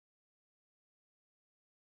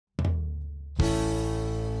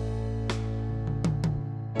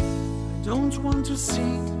don't want to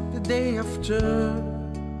see the day after.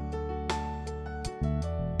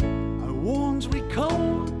 I won't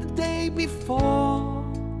recall the day before.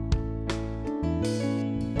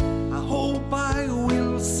 I hope I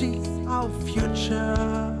will see our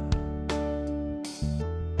future.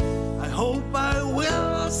 I hope I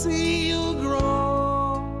will see you grow.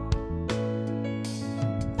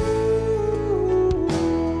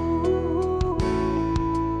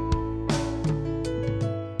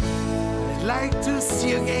 I'd like to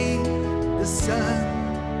see again the sun.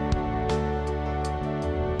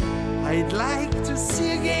 I'd like to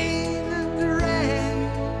see again the rain.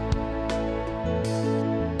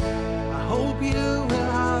 I hope you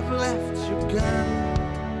will have left your gun.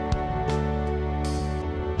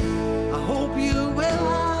 I hope you will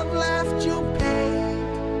have left your pain.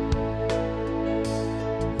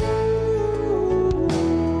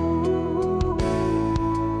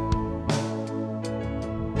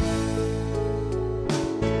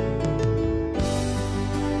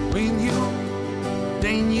 We knew,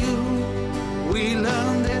 they knew, we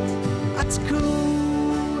learned it at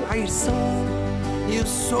school. I saw, you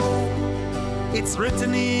saw, it's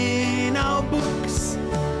written in our books.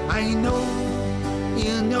 I know,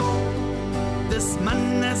 you know, this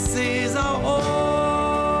madness is our own.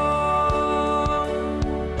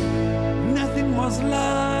 Nothing was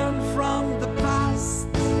learned from the past.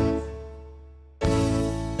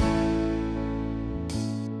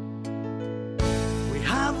 We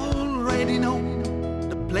have already known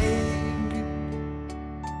the plague,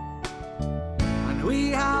 and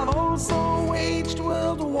we have also waged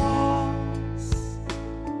world wars.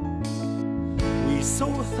 We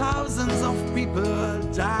saw thousands of people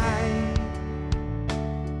die,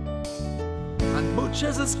 and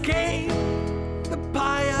butchers escaped the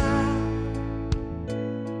pyre.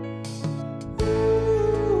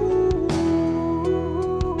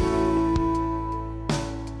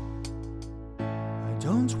 I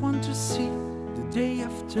don't want to see the day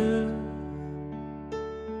after.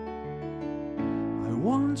 I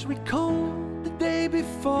won't recall the day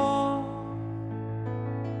before.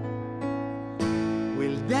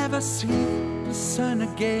 We'll never see the sun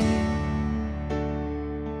again,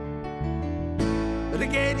 but I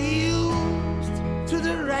get used to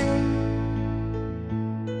the rain.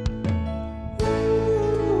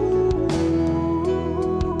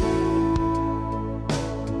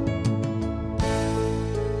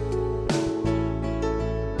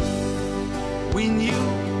 We knew,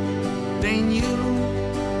 they knew,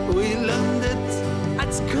 we learned it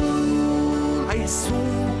at school. I saw,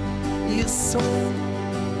 you saw,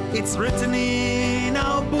 it's written in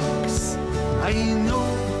our books. I know,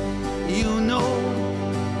 you know,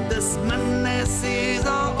 this madness is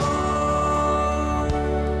our own.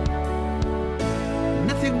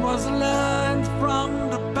 Nothing was learned from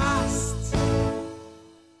the past.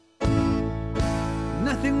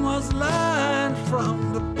 Nothing was learned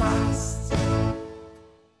from the past.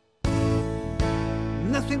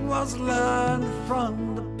 Nothing was learned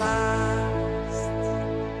from the past.